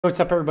What's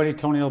up everybody,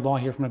 Tony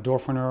LeBlanc here from the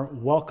Doorpreneur.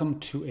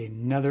 Welcome to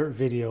another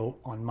video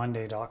on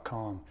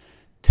Monday.com.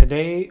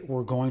 Today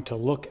we're going to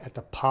look at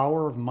the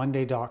power of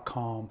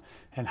Monday.com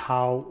and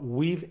how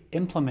we've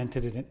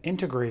implemented it and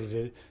integrated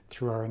it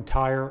through our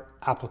entire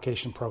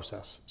application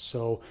process.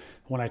 So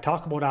when I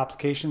talk about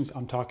applications,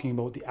 I'm talking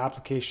about the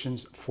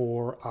applications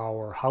for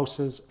our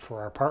houses,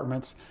 for our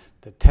apartments,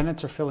 the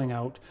tenants are filling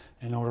out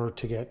in order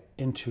to get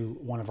into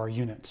one of our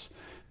units.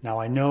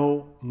 Now I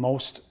know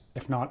most,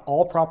 if not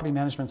all, property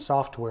management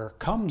software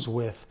comes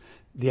with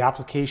the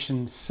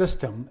application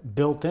system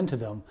built into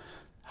them.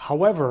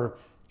 However,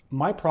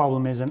 my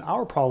problem is, and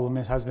our problem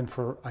has been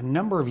for a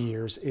number of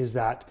years, is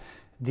that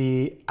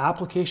the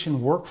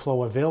application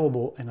workflow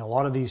available in a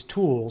lot of these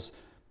tools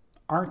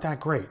aren't that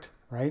great,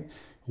 right?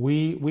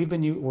 We're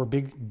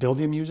big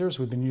Buildium users.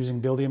 We've been using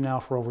Buildium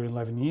now for over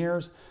 11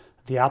 years.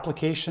 The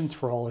applications,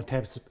 for all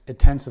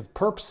intensive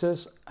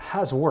purposes,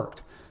 has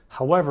worked.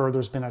 However,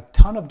 there's been a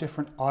ton of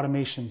different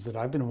automations that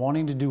I've been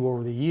wanting to do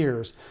over the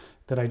years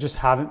that I just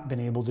haven't been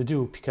able to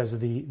do because of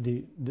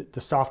the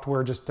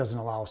software just doesn't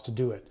allow us to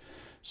do it.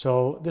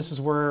 So this is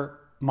where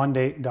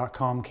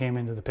Monday.com came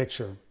into the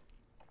picture.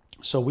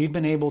 So we've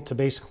been able to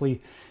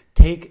basically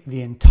take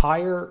the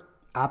entire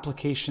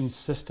application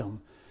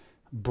system,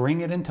 bring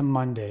it into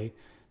Monday,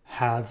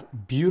 have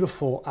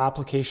beautiful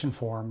application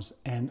forms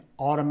and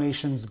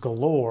automations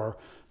galore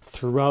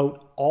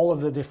throughout all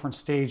of the different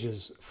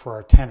stages for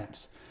our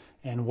tenants.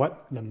 And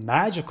what the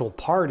magical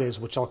part is,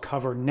 which I'll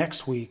cover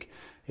next week,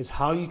 is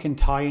how you can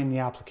tie in the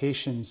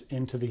applications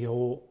into the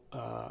whole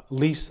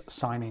lease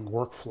signing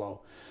workflow.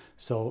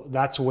 So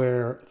that's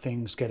where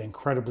things get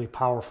incredibly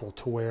powerful,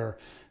 to where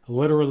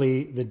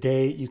literally the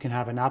day you can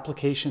have an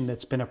application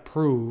that's been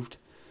approved,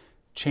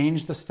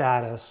 change the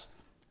status,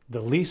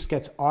 the lease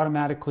gets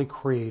automatically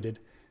created,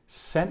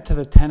 sent to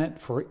the tenant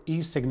for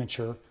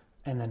e-signature,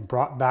 and then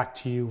brought back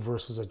to you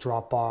versus a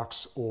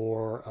Dropbox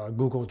or a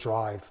Google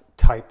Drive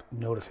type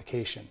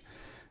notification.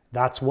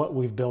 That's what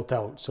we've built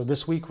out. So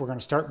this week we're going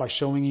to start by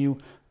showing you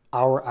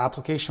our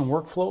application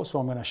workflow. So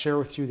I'm going to share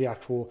with you the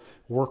actual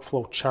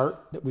workflow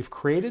chart that we've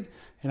created,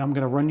 and I'm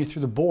going to run you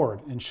through the board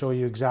and show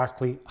you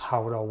exactly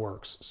how it all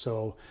works.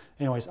 So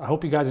anyways, I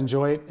hope you guys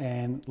enjoy it,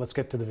 and let's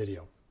get to the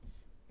video.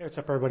 Hey, what's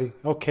up everybody?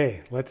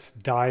 Okay, let's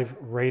dive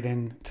right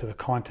into the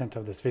content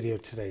of this video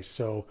today.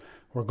 So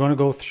we're going to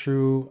go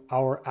through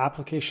our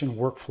application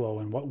workflow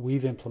and what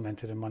we've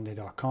implemented in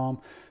Monday.com.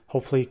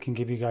 Hopefully it can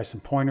give you guys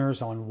some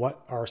pointers on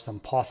what are some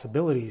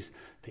possibilities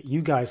that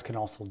you guys can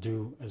also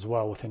do as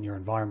well within your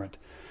environment.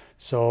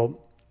 So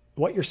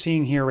what you're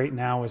seeing here right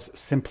now is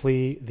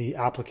simply the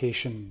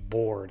application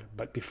board.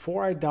 But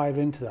before I dive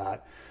into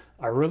that,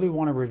 I really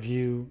want to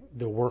review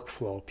the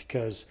workflow,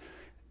 because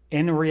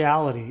in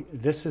reality,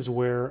 this is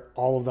where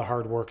all of the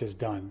hard work is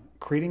done.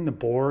 Creating the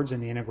boards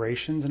and the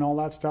integrations and all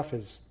that stuff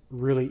is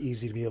really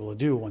easy to be able to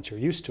do once you're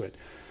used to it.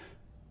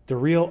 The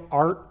real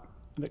art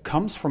that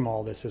comes from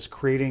all this is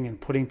creating and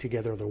putting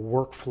together the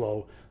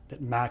workflow that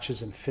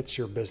matches and fits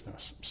your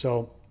business.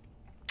 So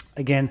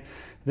again,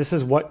 this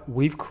is what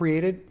we've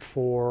created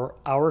for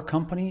our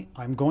company.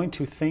 I'm going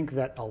to think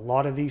that a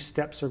lot of these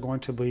steps are going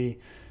to be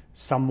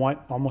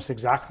somewhat almost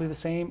exactly the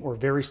same or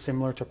very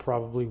similar to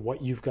probably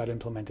what you've got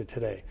implemented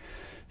today.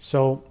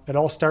 So it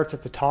all starts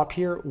at the top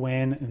here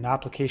when an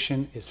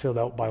application is filled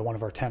out by one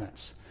of our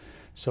tenants.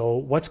 So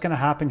what's going to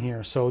happen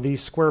here? So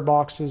these square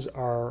boxes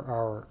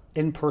are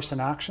in-person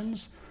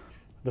actions.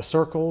 The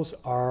circles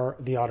are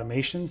the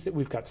automations that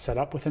we've got set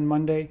up within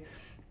Monday.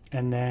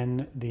 And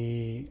then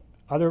the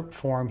other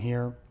form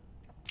here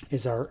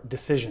is our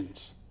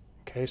decisions.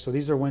 Okay, so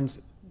these are when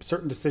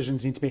certain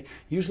decisions need to be,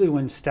 usually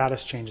when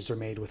status changes are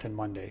made within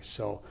Monday.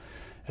 So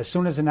as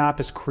soon as an app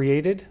is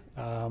created,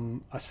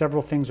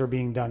 several things are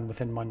being done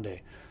within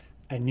Monday.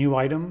 A new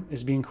item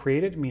is being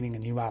created, meaning a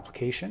new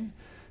application.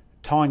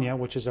 Tanya,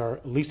 which is our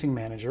leasing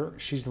manager,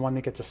 she's the one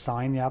that gets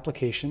assigned the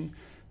application.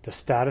 The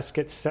status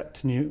gets set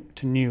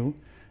to new.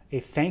 A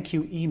thank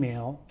you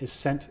email is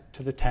sent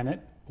to the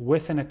tenant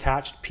with an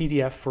attached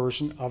PDF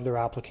version of their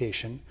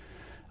application.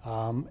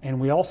 And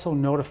we also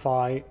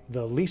notify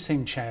the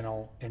leasing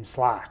channel in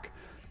Slack.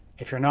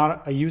 If you're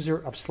not a user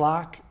of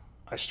Slack,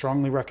 I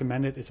strongly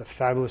recommend it. It's a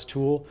fabulous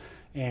tool,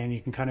 and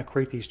you can kind of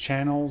create these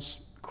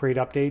channels, create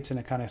updates, and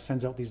it kind of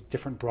sends out these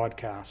different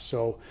broadcasts.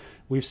 So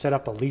we've set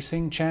up a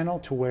leasing channel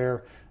to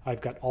where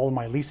I've got all of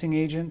my leasing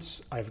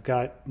agents, I've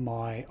got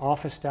my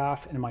office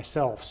staff, and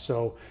myself.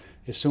 So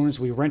as soon as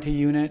we rent a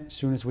unit, as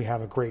soon as we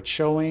have a great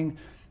showing,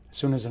 as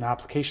soon as an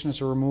application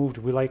is removed,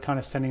 we like kind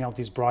of sending out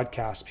these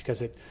broadcasts,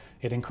 because it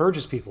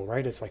encourages people,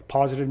 right? It's like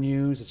positive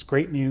news, it's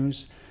great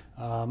news,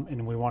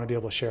 and we want to be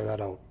able to share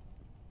that out.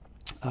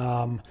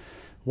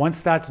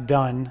 Once that's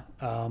done,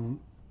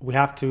 we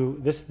have to,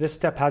 this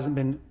step hasn't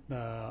been,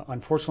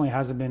 unfortunately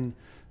hasn't been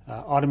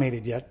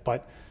automated yet,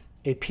 but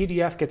a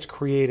PDF gets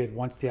created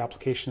once the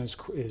application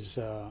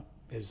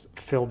is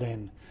filled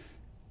in.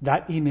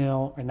 That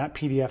email and that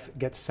PDF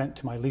gets sent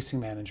to my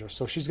leasing manager.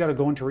 So she's got to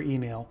go into her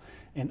email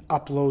and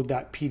upload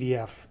that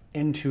PDF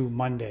into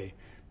Monday.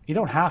 You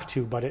don't have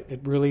to, but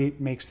it really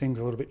makes things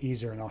a little bit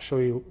easier, and I'll show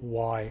you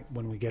why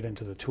when we get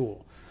into the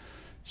tool.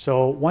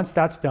 So once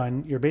that's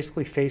done, you're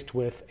basically faced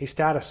with a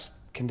status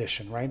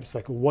condition, right? It's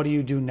like, what do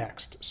you do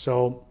next?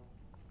 So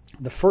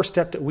the first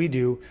step that we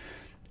do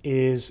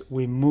is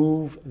we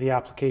move the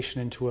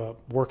application into a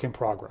work in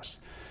progress.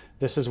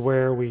 This is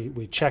where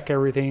we check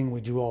everything,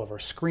 we do all of our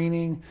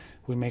screening,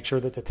 we make sure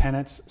that the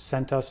tenants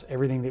sent us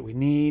everything that we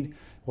need,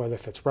 whether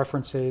if it's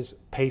references,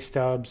 pay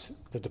stubs,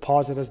 the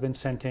deposit has been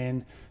sent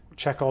in,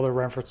 check all the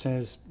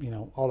references,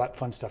 all that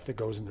fun stuff that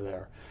goes into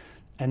there.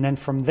 And then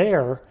from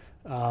there,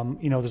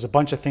 there's a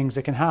bunch of things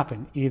that can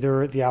happen.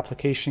 Either the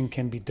application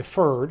can be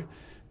deferred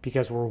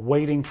because we're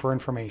waiting for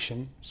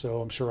information.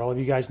 So I'm sure all of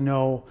you guys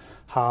know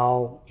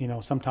how,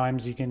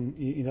 sometimes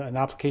an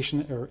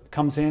application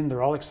comes in,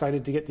 they're all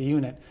excited to get the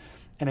unit,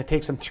 and it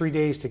takes them 3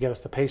 days to get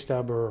us the pay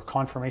stub or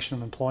confirmation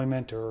of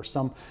employment or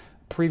some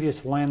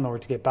previous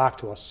landlord to get back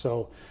to us.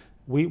 So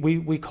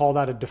we call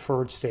that a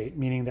deferred state,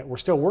 meaning that we're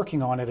still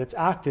working on it, it's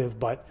active,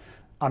 but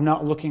I'm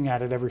not looking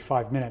at it every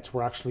 5 minutes.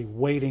 We're actually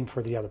waiting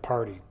for the other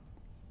party.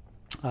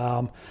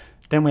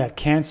 Then we had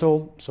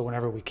cancel. So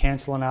whenever we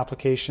cancel an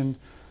application,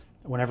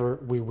 whenever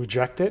we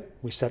reject it,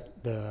 we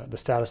set the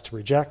status to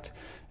reject.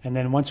 And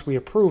then once we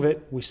approve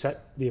it, we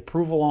set the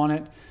approval on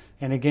it.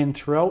 And again,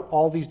 throughout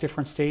all these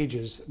different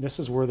stages, this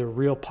is where the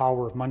real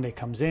power of Monday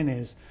comes in,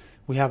 is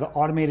we have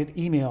automated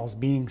emails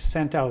being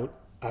sent out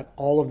at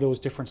all of those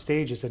different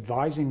stages,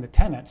 advising the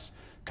tenants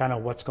kind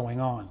of what's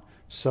going on.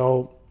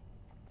 So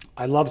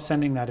I love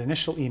sending that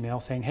initial email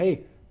saying,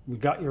 hey, you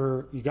got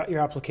your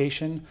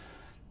application.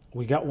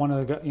 We got one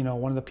of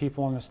the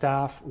people on the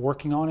staff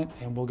working on it,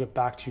 and we'll get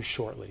back to you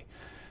shortly.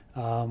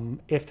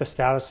 If the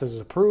status is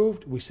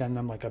approved, we send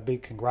them like a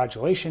big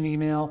congratulation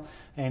email,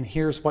 and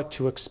here's what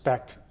to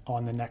expect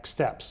on the next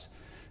steps.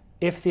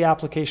 If the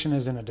application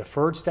is in a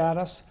deferred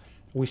status,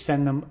 we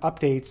send them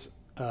updates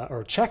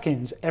or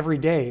check-ins every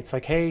day. It's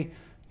like, hey,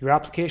 your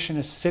application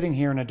is sitting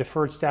here in a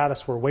deferred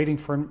status. We're waiting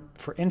for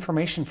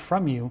information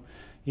from you.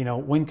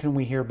 When can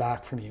we hear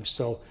back from you?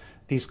 So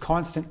these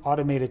constant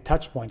automated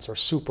touch points are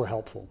super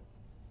helpful.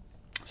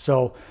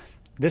 So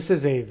this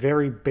is a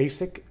very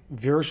basic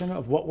version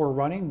of what we're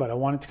running, but I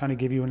wanted to kind of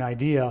give you an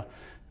idea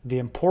the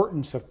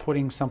importance of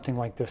putting something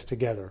like this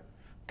together.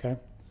 Okay.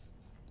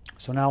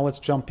 So now let's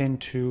jump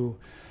into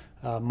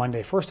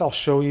Monday. First, I'll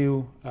show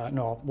you,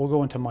 we'll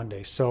go into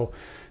Monday. So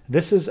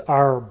this is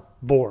our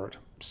board.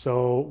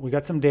 So we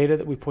got some data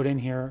that we put in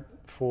here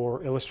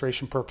for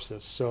illustration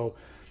purposes. So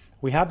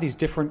we have these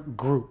different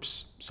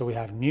groups. So we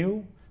have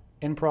new,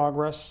 in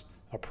progress,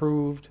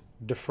 approved,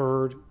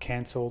 deferred,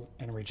 canceled,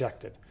 and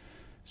rejected.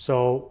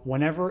 So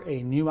whenever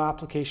a new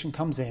application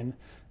comes in,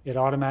 it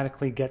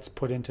automatically gets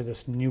put into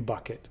this new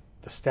bucket.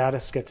 The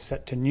status gets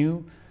set to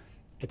new.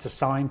 It's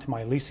assigned to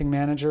my leasing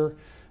manager,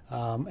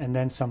 and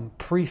then some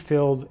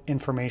pre-filled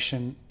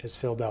information is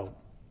filled out.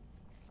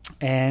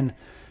 And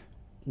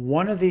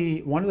one of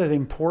the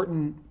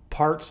important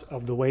parts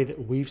of the way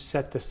that we've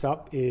set this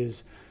up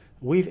is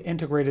we've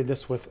integrated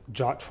this with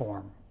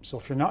JotForm. So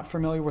if you're not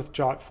familiar with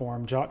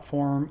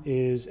JotForm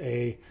is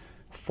a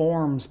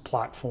forms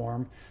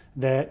platform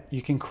that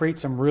you can create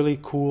some really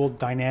cool,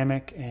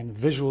 dynamic, and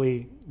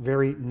visually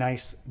very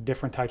nice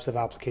different types of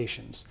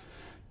applications.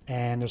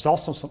 And there's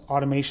also some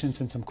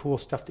automations and some cool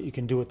stuff that you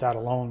can do with that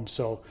alone.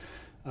 So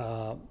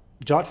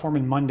JotForm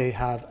and Monday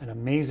have an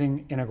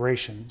amazing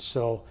integration.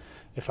 So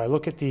if I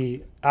look at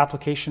the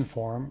application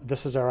form,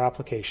 this is our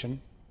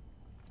application.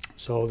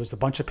 So there's a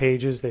bunch of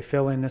pages. They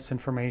fill in this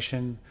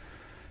information.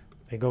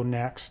 They go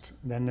next.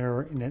 Then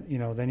then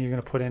you're going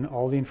to put in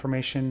all the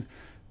information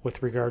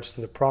with regards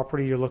to the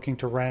property you're looking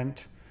to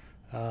rent.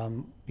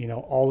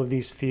 All of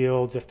these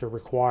fields, if they're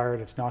required,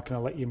 it's not going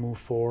to let you move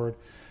forward.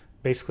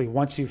 Basically,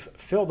 once you've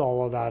filled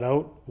all of that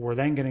out, we're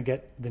then going to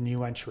get the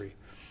new entry.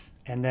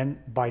 And then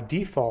by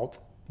default,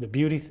 the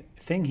beauty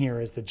thing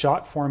here is the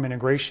JotForm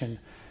integration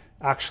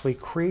actually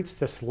creates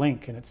this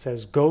link, and it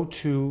says go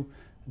to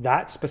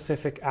that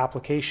specific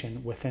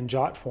application within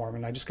JotForm,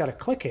 and I just got to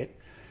click it,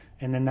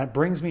 and then that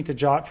brings me to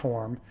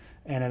JotForm,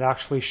 and it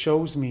actually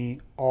shows me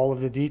all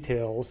of the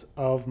details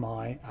of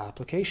my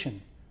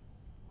application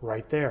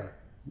right there.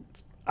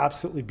 It's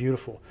absolutely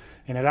beautiful.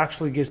 And it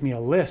actually gives me a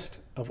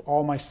list of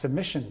all my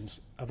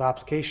submissions of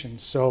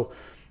applications. So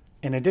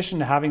in addition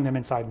to having them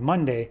inside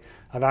Monday,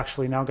 I've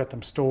actually now got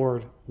them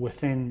stored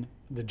within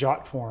the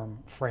JotForm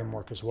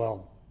framework as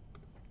well.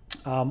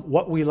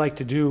 What we like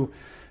to do,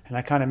 and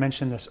I kind of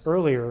mentioned this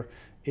earlier,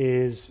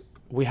 is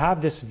we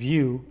have this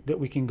view that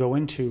we can go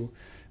into,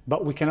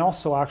 but we can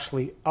also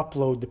actually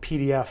upload the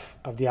PDF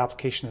of the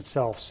application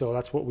itself. So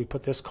that's what we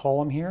put this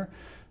column here.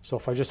 So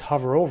if I just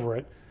hover over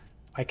it,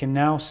 I can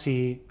now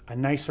see a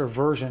nicer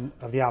version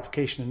of the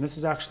application. And this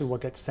is actually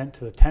what gets sent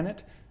to the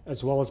tenant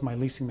as well as my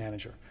leasing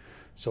manager.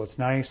 So it's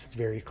nice, it's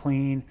very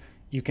clean.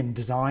 You can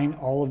design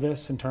all of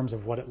this in terms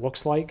of what it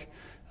looks like.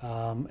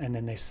 And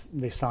then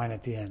they sign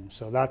at the end.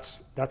 So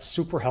that's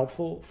super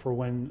helpful for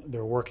when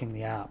they're working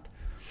the app.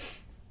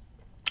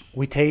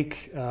 We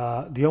take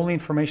the only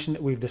information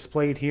that we've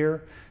displayed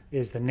here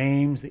is the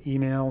names, the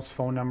emails,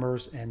 phone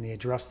numbers, and the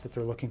address that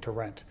they're looking to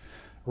rent.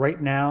 Right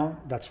now,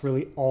 that's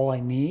really all I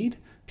need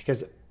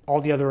because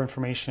all the other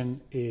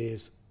information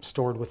is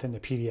stored within the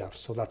PDF,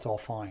 so that's all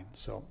fine.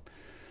 So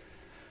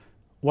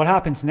what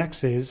happens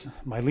next is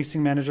my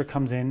leasing manager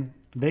comes in,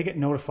 they get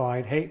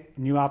notified, hey,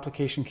 new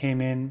application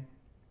came in.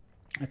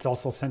 It's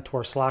also sent to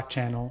our Slack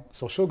channel.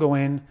 So she'll go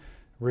in,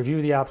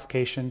 review the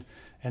application,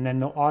 and then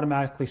they'll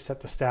automatically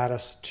set the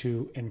status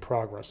to in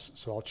progress.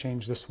 So I'll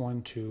change this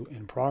one to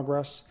in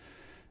progress,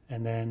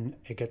 and then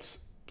it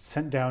gets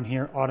sent down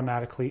here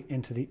automatically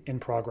into the in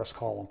progress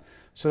column.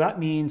 So that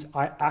means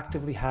I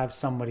actively have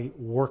somebody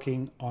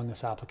working on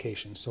this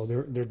application. So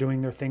they're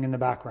doing their thing in the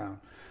background.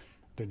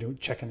 They're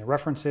checking the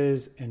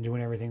references and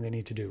doing everything they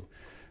need to do.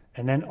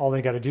 And then all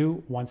they got to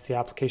do once the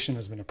application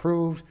has been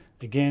approved,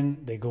 again,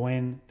 they go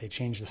in, they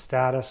change the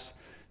status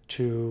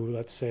to,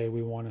 let's say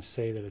we want to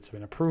say that it's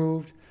been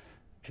approved.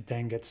 It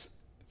then gets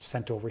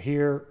sent over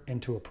here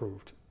into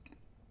approved.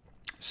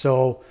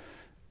 So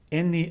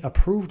in the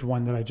approved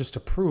one that I just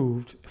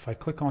approved, if I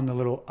click on the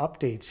little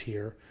updates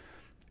here,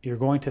 you're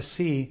going to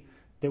see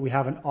that we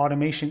have an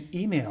automation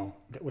email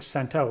that was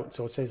sent out.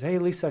 So it says, hey,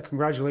 Lisa,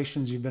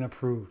 congratulations, you've been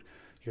approved.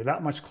 You're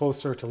that much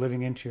closer to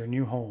living into your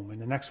new home. In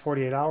the next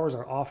 48 hours,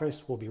 our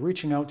office will be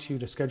reaching out to you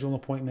to schedule an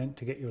appointment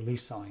to get your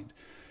lease signed.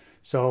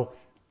 So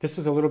this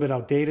is a little bit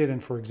outdated,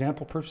 and for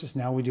example purposes,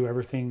 now we do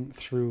everything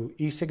through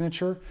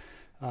e-signature.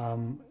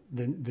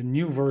 The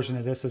new version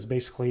of this is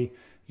basically,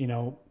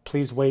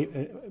 please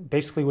wait.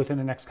 Basically within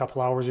the next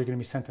couple hours, you're going to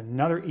be sent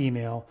another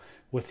email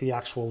with the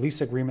actual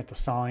lease agreement to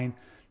sign.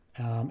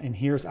 And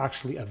here's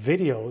actually a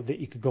video that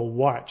you could go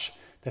watch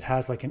that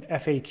has like an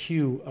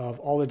FAQ of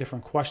all the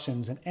different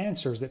questions and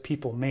answers that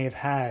people may have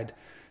had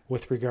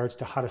with regards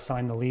to how to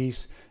sign the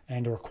lease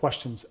and or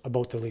questions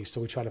about the lease.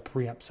 So we try to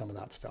preempt some of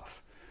that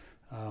stuff.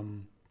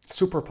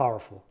 Super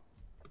powerful.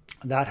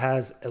 That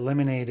has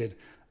eliminated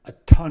a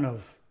ton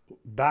of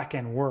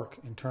back-end work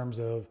in terms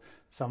of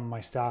some of my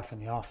staff in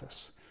the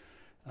office.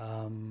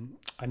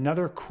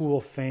 Another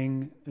cool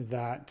thing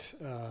that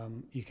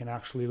you can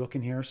actually look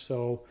in here.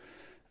 So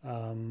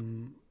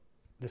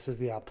this is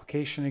the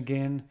application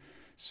again.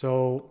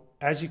 So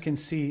as you can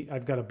see,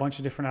 I've got a bunch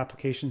of different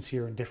applications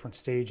here in different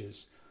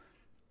stages.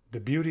 The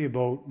beauty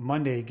about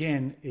Monday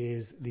again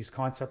is these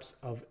concepts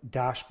of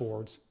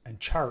dashboards and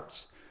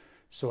charts.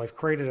 So I've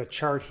created a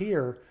chart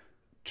here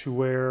to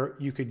where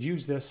you could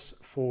use this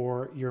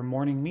for your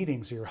morning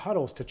meetings or your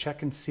huddles to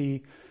check and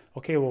see,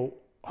 okay, well,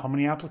 how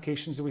many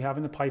applications do we have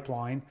in the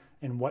pipeline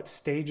and what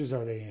stages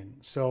are they in?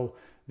 So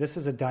this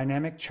is a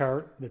dynamic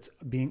chart that's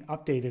being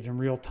updated in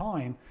real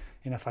time.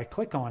 And if I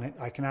click on it,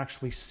 I can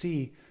actually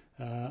see,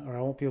 or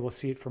I won't be able to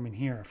see it from in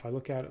here. If I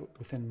look at it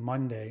within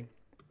Monday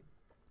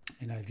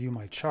and I view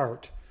my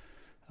chart,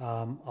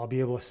 I'll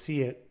be able to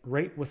see it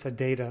right with the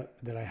data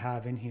that I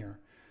have in here,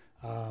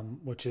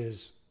 which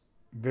is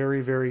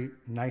very, very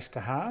nice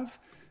to have,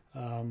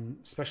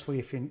 especially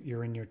if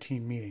you're in your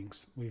team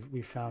meetings.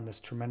 We've found this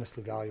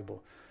tremendously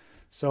valuable.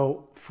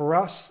 So for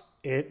us,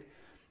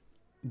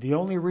 the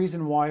only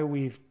reason why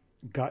we've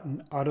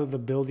gotten out of the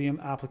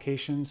Buildium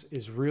applications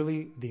is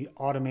really the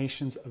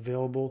automations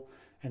available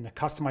and the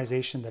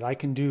customization that I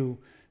can do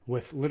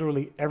with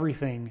literally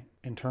everything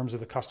in terms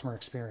of the customer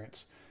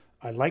experience.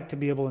 I'd like to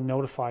be able to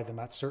notify them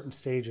at certain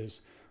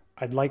stages.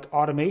 I'd like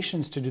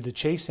automations to do the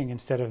chasing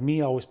instead of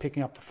me always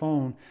picking up the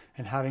phone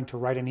and having to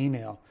write an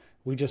email.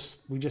 We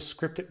just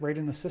script it right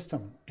in the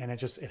system, and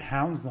it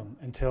hounds them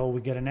until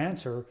we get an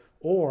answer,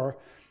 or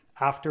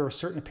after a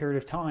certain period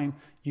of time,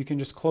 you can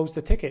just close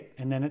the ticket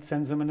and then it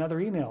sends them another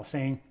email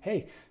saying,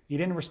 hey, you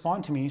didn't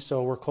respond to me,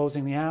 so we're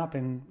closing the app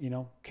and,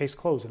 case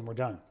closed and we're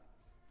done.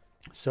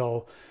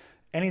 So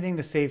anything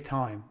to save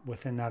time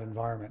within that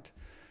environment.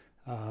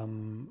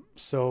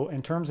 So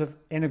in terms of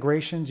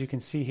integrations, you can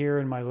see here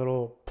in my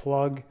little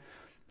plug,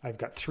 I've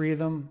got 3 of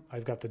them.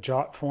 I've got the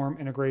JotForm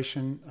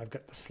integration, I've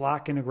got the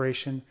Slack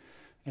integration,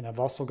 and I've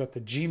also got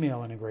the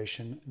Gmail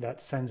integration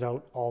that sends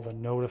out all the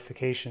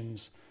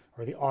notifications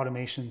or the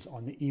automations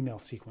on the email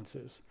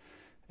sequences.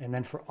 And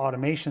then for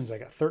automations, I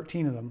got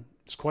 13 of them.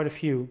 It's quite a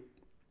few.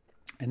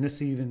 And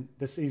this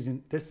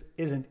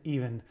isn't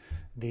even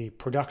the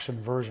production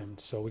version.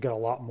 So we got a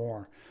lot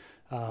more.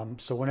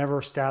 So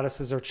whenever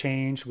statuses are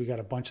changed, we got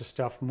a bunch of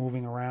stuff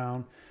moving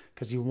around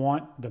because you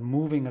want the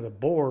moving of the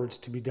boards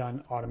to be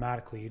done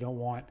automatically. You don't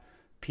want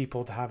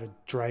people to have it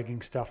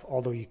dragging stuff,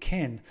 although you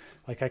can.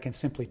 Like I can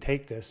simply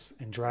take this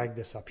and drag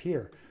this up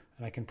here,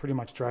 and I can pretty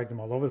much drag them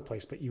all over the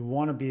place. But you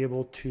want to be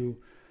able to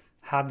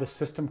have the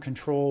system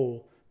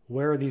control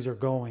where these are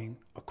going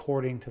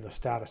according to the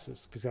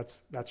statuses,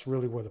 because that's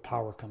really where the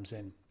power comes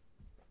in.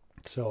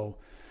 So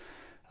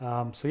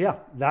yeah,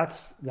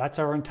 that's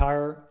our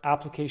entire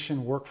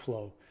application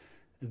workflow.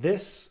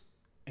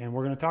 And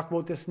we're going to talk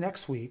about this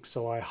next week.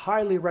 So I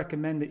highly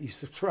recommend that you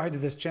subscribe to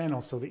this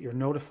channel so that you're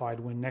notified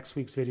when next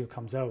week's video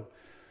comes out.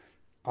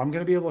 I'm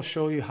going to be able to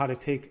show you how to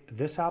take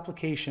this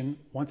application,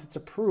 once it's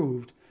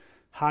approved,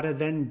 how to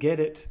then get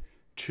it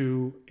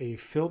to a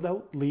filled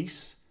out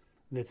lease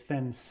that's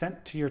then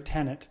sent to your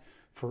tenant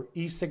for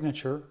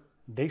e-signature.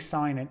 They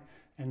sign it,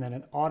 and then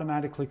it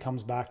automatically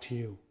comes back to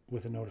you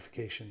with a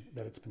notification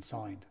that it's been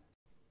signed.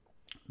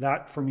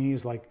 That for me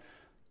is like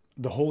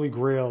the holy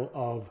grail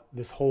of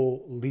this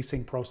whole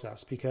leasing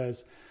process,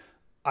 because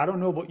I don't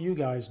know about you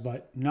guys,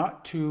 but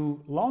not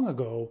too long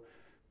ago,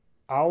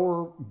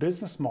 our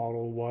business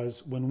model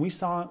was when we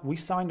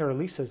signed our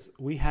leases,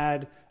 we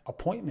had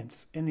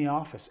appointments in the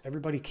office.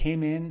 Everybody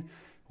came in,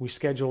 we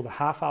scheduled a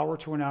half hour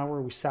to an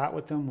hour, we sat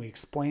with them, we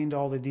explained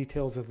all the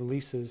details of the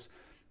leases,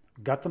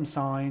 got them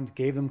signed,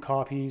 gave them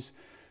copies,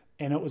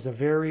 and it was a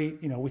very,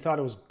 we thought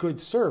it was good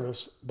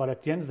service, but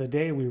at the end of the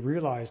day, we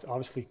realized,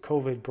 obviously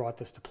COVID brought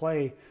this to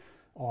play,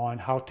 on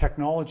how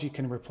technology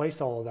can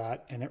replace all of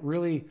that, and it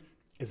really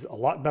is a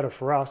lot better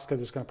for us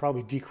because it's going to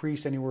probably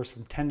decrease anywhere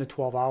from 10 to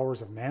 12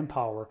 hours of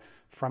manpower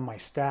from my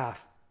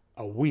staff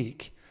a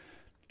week.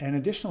 And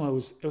additionally,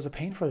 it was a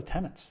pain for the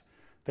tenants.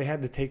 They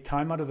had to take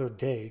time out of their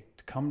day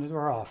to come to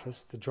our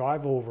office, to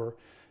drive over,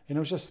 and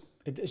it just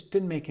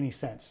didn't make any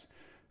sense.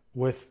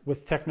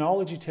 With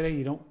technology today,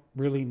 you don't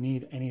really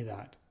need any of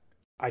that.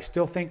 I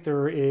still think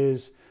there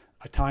is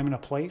a time and a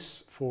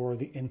place for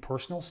the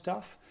impersonal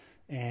stuff,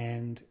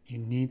 and you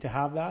need to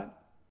have that.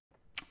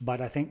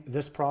 But I think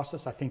this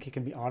process, I think it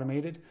can be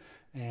automated,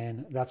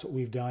 and that's what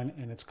we've done.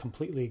 And it's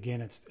completely,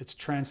 again, it's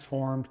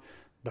transformed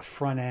the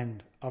front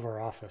end of our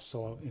office.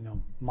 So,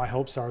 my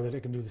hopes are that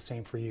it can do the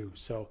same for you.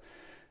 So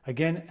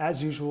again,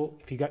 as usual,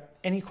 if you got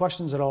any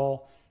questions at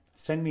all,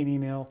 send me an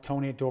email,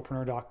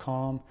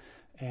 tony@doorpreneur.com.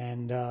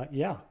 And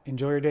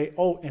enjoy your day.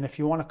 Oh, and if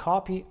you want a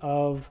copy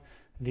of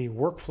the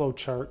workflow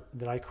chart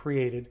that I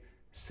created,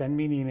 send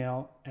me an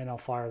email and I'll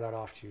fire that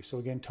off to you. So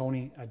again,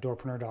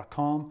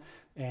 tony@doorpreneur.com,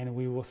 and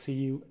we will see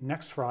you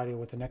next Friday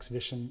with the next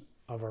edition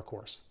of our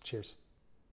course. Cheers.